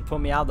managed to pull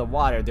me out of the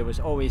water, there was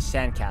always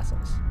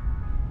sandcastles.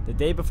 The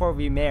day before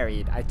we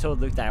married, I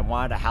told Luke that I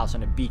wanted a house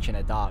on a beach and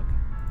a dog.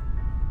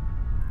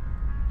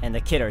 And a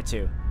kid or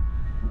two.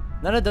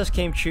 None of those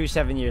came true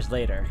 7 years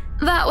later.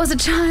 That was a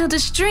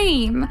childish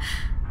dream.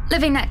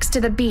 Living next to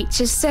the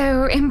beach is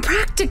so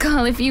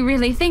impractical if you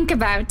really think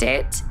about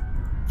it.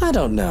 I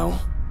don't know.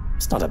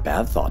 It's not a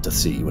bad thought to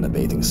see you in a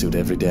bathing suit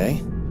every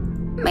day.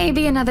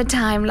 Maybe another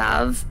time,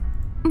 love.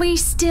 We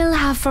still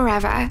have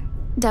forever,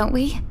 don't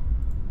we?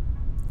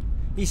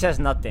 He says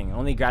nothing,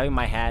 only grabbing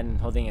my hand and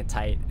holding it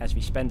tight as we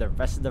spend the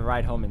rest of the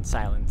ride home in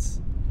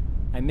silence.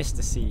 I miss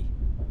the sea.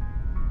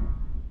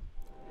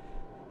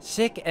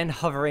 Sick and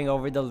hovering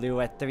over the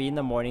loo at 3 in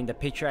the morning, the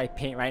picture I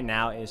paint right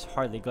now is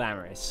hardly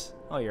glamorous.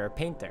 Oh, you're a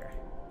painter.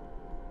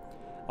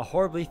 A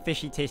horribly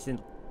fishy taste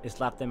is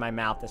left in my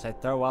mouth as I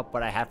throw up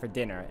what I had for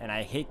dinner, and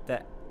I hate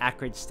the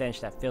acrid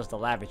stench that fills the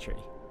lavatory.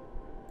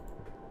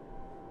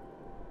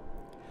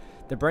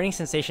 The burning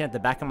sensation at the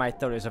back of my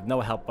throat is of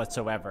no help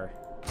whatsoever.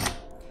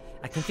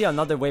 I can feel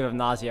another wave of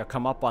nausea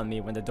come up on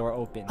me when the door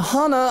opens.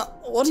 Hana,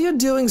 what are you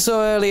doing so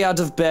early out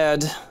of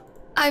bed?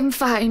 I'm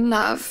fine,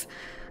 love.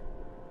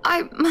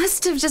 I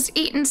must have just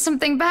eaten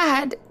something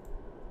bad.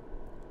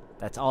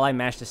 That's all I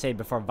managed to say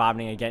before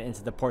vomiting again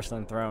into the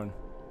porcelain throne.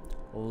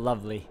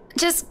 Lovely.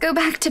 Just go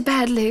back to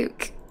bed,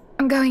 Luke.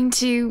 I'm going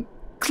to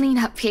clean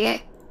up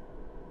here.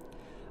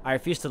 I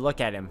refuse to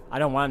look at him. I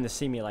don't want him to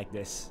see me like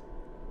this.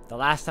 The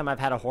last time I've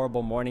had a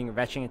horrible morning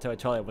retching into a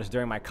toilet was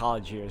during my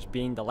college years,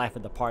 being the life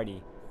of the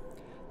party.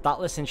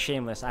 Thoughtless and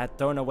shameless, I had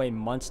thrown away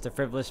months to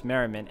frivolous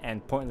merriment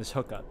and pointless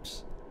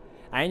hookups.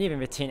 I didn't even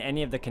retain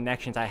any of the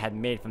connections I had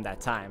made from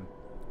that time.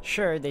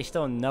 Sure, they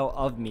still know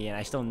of me and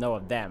I still know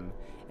of them,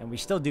 and we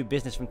still do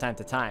business from time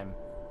to time,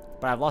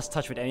 but I've lost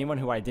touch with anyone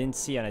who I didn't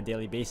see on a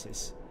daily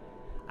basis.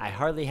 I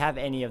hardly have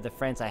any of the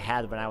friends I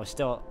had when I was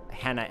still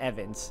Hannah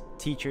Evans,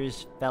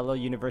 teachers, fellow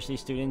university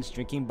students,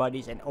 drinking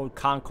buddies, and old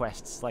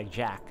conquests like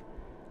Jack.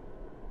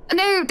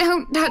 No,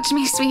 don't touch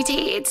me,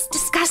 sweetie. It's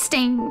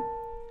disgusting.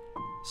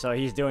 So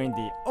he's doing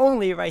the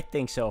only right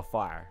thing so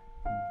far.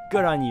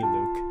 Good on you,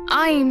 Luke.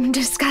 I'm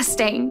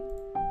disgusting.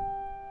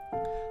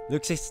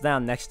 Luke sits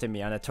down next to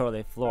me on the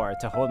toilet floor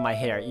to hold my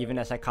hair even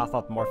as I cough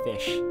up more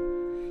fish.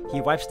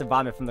 He wipes the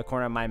vomit from the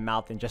corner of my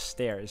mouth and just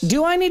stares.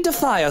 Do I need to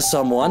fire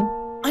someone?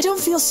 I don't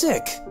feel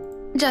sick.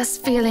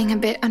 Just feeling a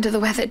bit under the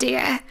weather,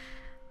 dear.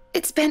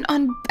 It's been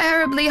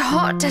unbearably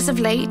hot as of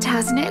late,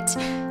 hasn't it?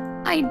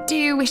 I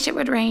do wish it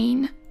would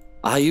rain.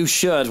 Are you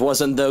sure it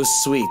wasn't those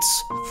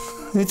sweets?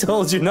 I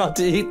told you not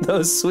to eat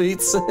those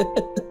sweets.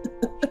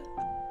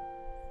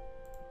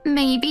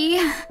 Maybe.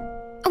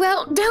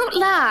 Well, don't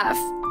laugh.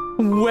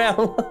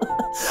 Well,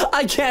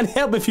 I can't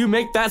help if you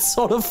make that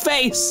sort of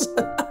face.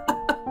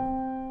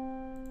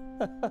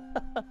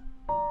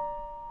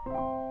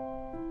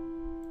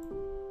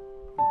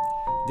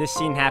 This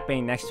scene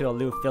happening next to a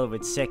loo filled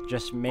with sick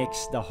just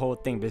makes the whole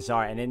thing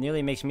bizarre, and it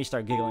nearly makes me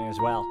start giggling as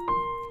well.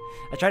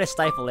 I try to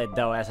stifle it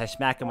though as I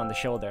smack him on the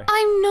shoulder.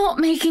 I'm not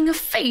making a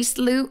face,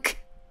 Luke.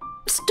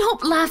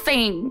 Stop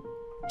laughing.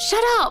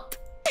 Shut up.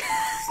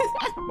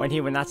 When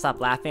he would not stop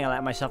laughing, I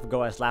let myself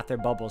go as laughter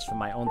bubbles from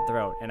my own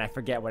throat, and I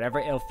forget whatever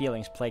ill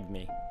feelings plagued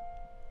me.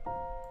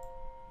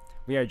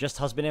 We are just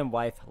husband and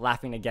wife,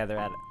 laughing together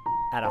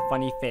at a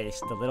funny face,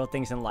 the little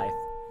things in life.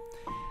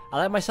 I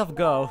let myself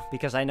go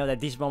because I know that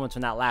these moments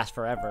will not last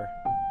forever.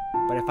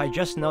 But if I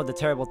just know the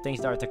terrible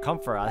things that are to come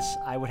for us,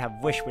 I would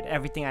have wished with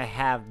everything I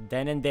have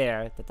then and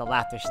there that the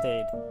laughter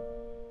stayed.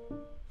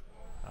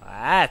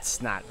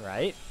 That's not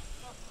right.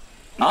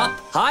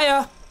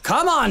 Hiya!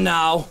 Come on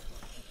now!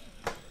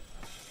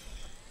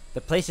 The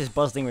place is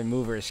bustling with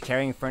movers,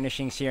 carrying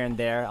furnishings here and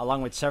there,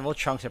 along with several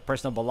trunks of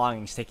personal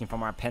belongings taken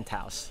from our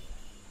penthouse.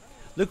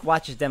 Luke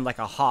watches them like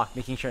a hawk,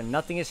 making sure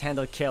nothing is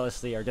handled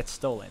carelessly or gets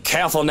stolen.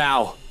 Careful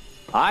now!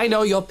 I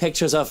know your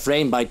pictures are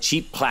framed by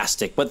cheap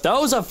plastic, but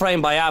those are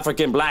framed by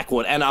African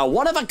Blackwood and are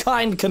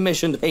one-of-a-kind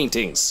commissioned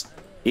paintings.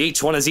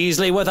 Each one is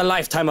easily worth a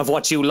lifetime of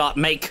what you lot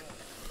make.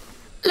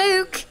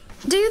 Luke,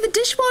 do the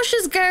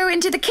dishwashers go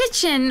into the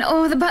kitchen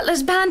or the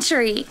butler's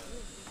pantry?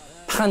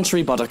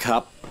 Pantry,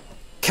 Buttercup.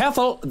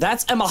 Careful,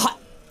 that's Emma.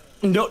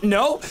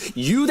 No,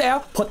 you there,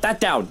 put that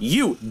down.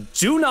 You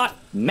do not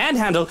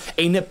manhandle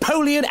a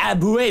Napoleon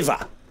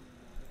Abueva.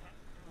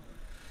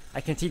 I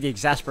can see the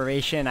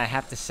exasperation. I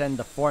have to send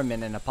the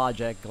foreman an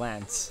apologetic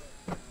glance.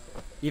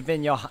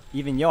 Even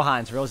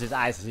Johannes rolls his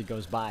eyes as he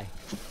goes by.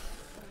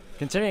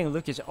 Considering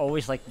Luke is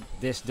always like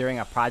this during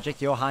a project,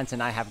 Johannes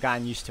and I have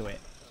gotten used to it.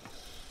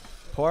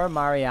 Poor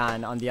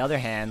Marianne, on the other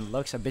hand,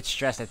 looks a bit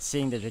stressed at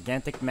seeing the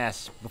gigantic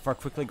mess before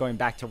quickly going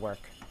back to work.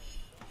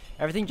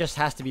 Everything just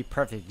has to be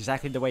perfect,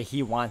 exactly the way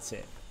he wants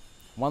it.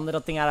 One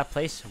little thing out of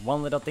place,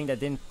 one little thing that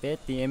didn't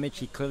fit the image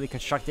he clearly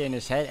constructed in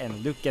his head,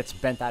 and Luke gets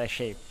bent out of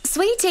shape.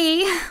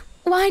 Sweetie,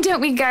 why don't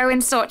we go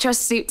and sort your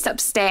suits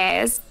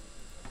upstairs?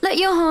 Let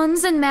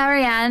Johannes and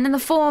Marianne and the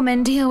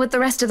foreman deal with the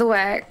rest of the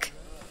work.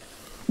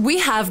 We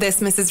have this,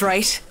 Mrs.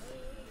 Wright.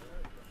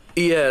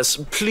 Yes,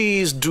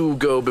 please do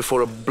go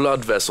before a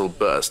blood vessel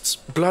bursts.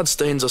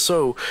 Bloodstains are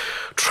so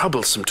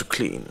troublesome to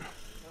clean.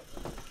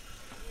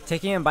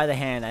 Taking him by the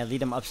hand, I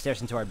lead him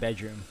upstairs into our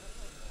bedroom.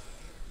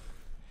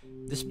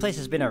 This place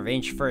has been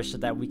arranged first so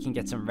that we can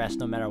get some rest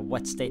no matter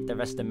what state the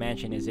rest of the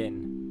mansion is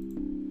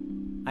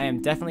in. I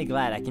am definitely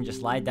glad I can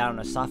just lie down on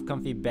a soft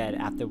comfy bed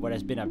after what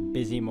has been a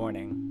busy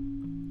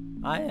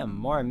morning. I am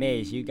more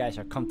amazed you guys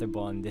are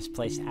comfortable in this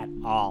place at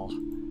all.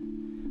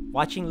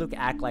 Watching Luke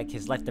act like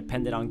his life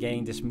depended on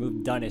getting this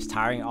move done is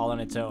tiring all on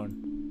its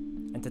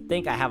own. And to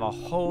think I have a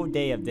whole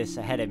day of this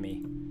ahead of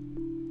me.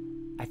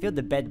 I feel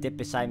the bed dip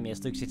beside me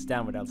as Luke sits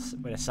down with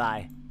a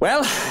sigh.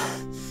 Well,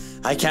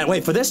 I can't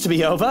wait for this to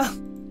be over.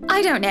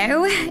 I don't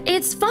know.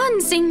 It's fun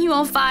seeing you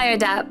all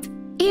fired up.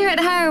 Here at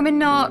home and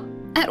not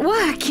at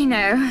work, you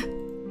know.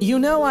 You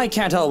know I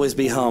can't always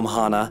be home,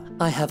 Hannah.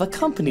 I have a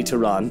company to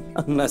run,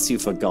 unless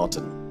you've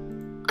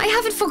forgotten. I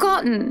haven't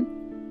forgotten.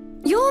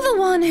 You're the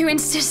one who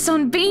insists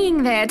on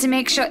being there to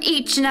make sure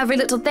each and every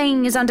little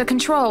thing is under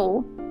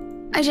control.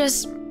 I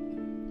just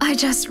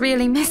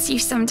really miss you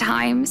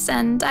sometimes,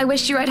 and I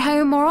wish you were at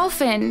home more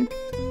often.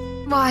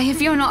 Why,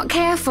 if you're not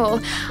careful,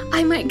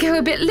 I might go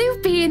a bit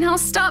loopy and I'll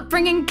start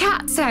bringing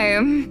cats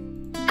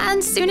home.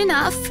 And soon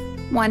enough,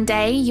 One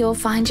day, you'll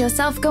find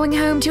yourself going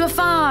home to a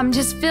farm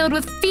just filled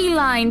with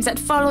felines that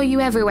follow you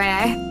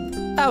everywhere.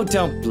 Oh,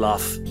 don't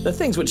bluff. The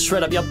things would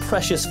shred up your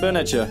precious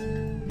furniture.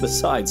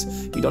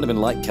 Besides, you don't even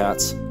like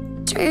cats.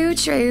 True,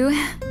 true.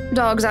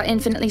 Dogs are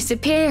infinitely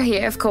superior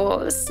here, of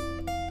course.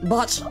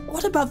 But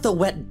what about the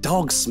wet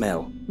dog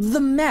smell? The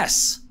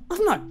mess?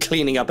 I'm not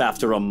cleaning up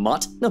after a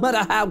mutt, no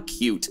matter how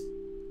cute.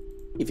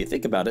 If you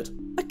think about it,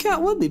 a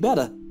cat would be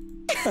better.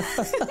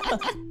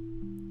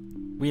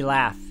 We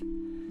laugh.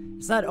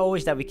 It's not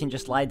always that we can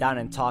just lie down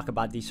and talk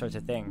about these sorts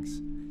of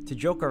things. To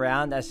joke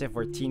around as if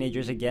we're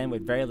teenagers again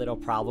with very little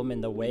problem in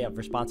the way of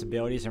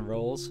responsibilities and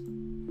roles.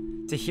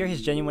 To hear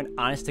his genuine,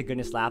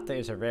 honest-to-goodness laughter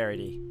is a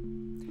rarity.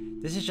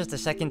 This is just the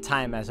second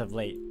time as of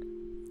late,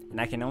 and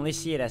I can only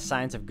see it as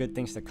signs of good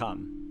things to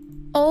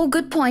come. All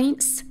good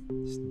points.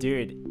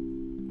 Dude,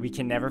 we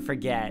can never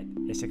forget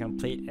is a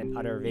complete and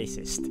utter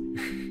racist.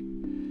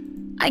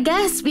 I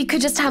guess we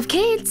could just have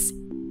kids.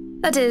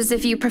 That is,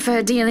 if you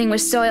prefer dealing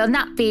with soiled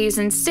nappies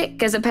and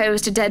sick as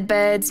opposed to dead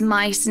birds,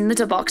 mice, and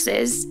litter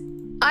boxes.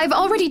 I've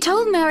already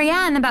told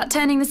Marianne about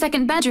turning the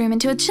second bedroom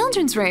into a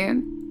children's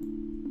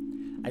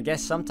room. I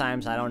guess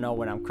sometimes I don't know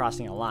when I'm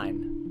crossing a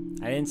line.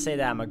 I didn't say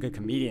that I'm a good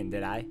comedian,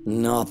 did I?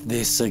 Not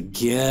this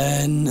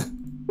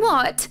again.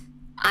 What?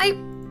 I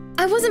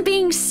wasn't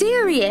being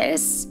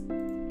serious.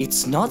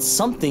 It's not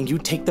something you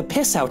take the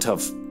piss out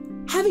of.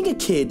 Having a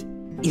kid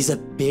is a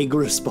big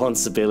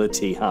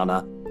responsibility,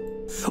 Hannah.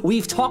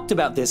 We've talked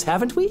about this,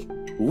 haven't we?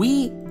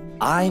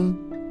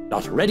 I'm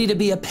not ready to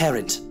be a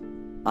parent.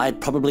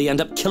 I'd probably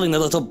end up killing the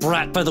little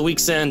brat by the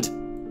week's end.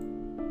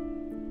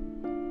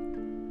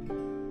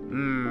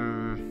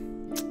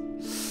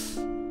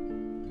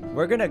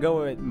 We're gonna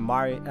go with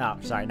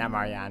not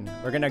Marianne.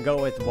 We're gonna go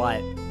with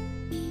what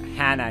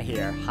Hannah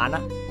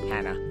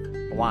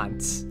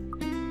wants.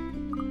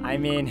 I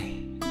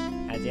mean,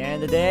 at the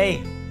end of the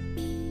day,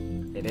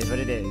 it is what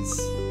it is.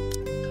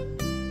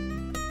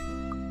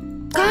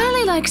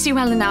 Kylie likes you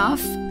well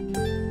enough.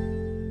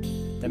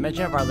 The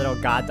mention of our little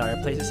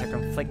goddaughter places a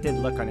conflicted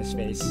look on his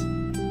face.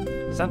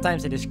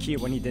 Sometimes it is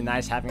cute when he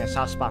denies having a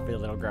soft spot for the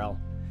little girl.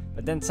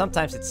 But then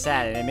sometimes it's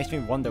sad and it makes me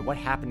wonder what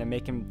happened to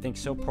make him think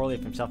so poorly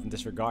of himself in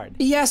this regard.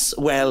 Yes,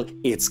 well,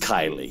 it's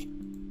Kylie.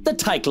 The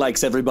tyke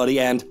likes everybody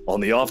and, on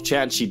the off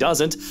chance she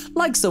doesn't,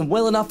 likes them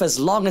well enough as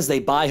long as they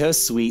buy her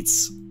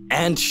sweets.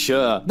 And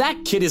sure,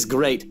 that kid is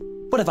great.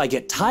 But if I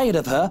get tired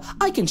of her,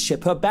 I can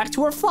ship her back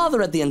to her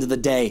father at the end of the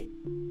day.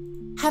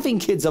 Having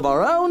kids of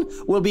our own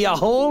will be a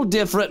whole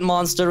different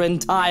monster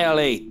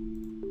entirely.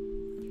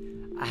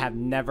 I have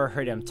never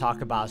heard him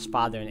talk about his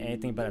father in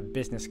anything but a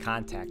business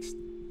context.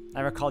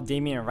 I recall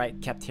Damien Wright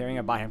kept hearing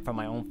about him from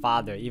my own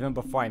father even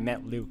before I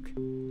met Luke.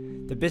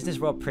 The business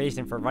world praised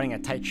him for running a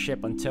tight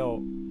ship until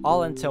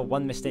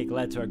one mistake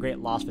led to a great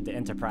loss for the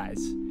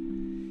enterprise.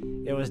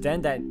 It was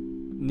then that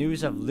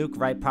news of Luke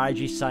Wright,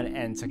 prodigy's son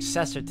and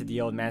successor to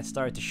the old man,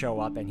 started to show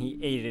up, and he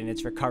aided in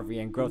its recovery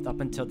and growth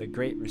up until the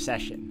Great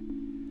Recession.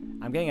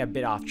 I'm getting a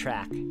bit off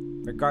track.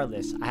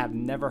 Regardless, I have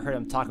never heard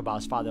him talk about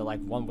his father like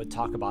one would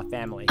talk about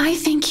family. I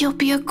think you'll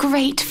be a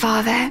great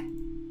father.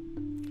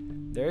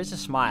 There is a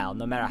smile,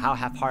 no matter how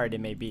half-hearted it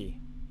may be.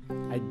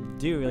 I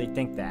do really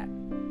think that.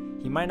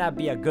 He might not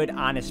be a good,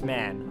 honest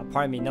man. A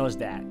part of me knows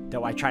that,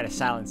 though I try to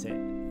silence it.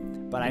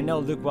 But I know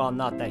Luke well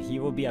enough that he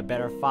will be a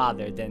better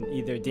father than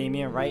either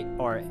Damien Wright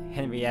or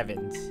Henry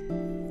Evans.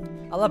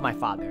 I love my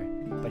father,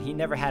 but he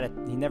never had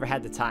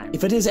the time.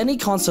 If it is any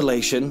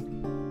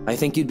consolation, I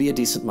think you'd be a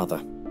decent mother.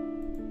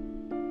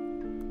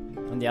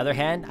 On the other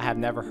hand, I have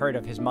never heard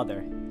of his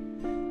mother.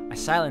 A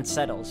silence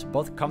settles,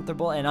 both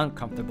comfortable and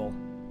uncomfortable.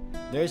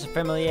 There is a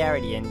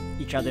familiarity in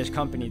each other's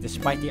company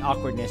despite the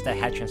awkwardness that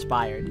had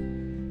transpired.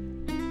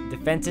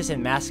 Defenses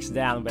and masks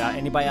down without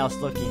anybody else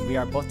looking, we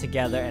are both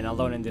together and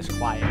alone in this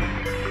quiet.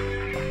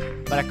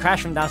 But a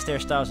crash from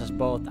downstairs startles us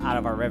both out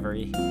of our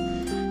reverie.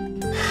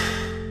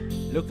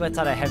 Luke lets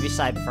out a heavy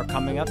sigh before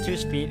coming up to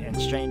his feet and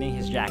straightening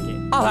his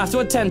jacket. I'll have to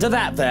attend to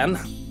that then.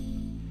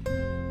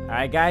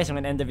 Alright guys, I'm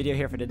going to end the video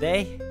here for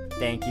today.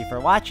 Thank you for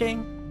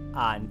watching.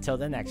 Until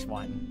the next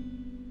one.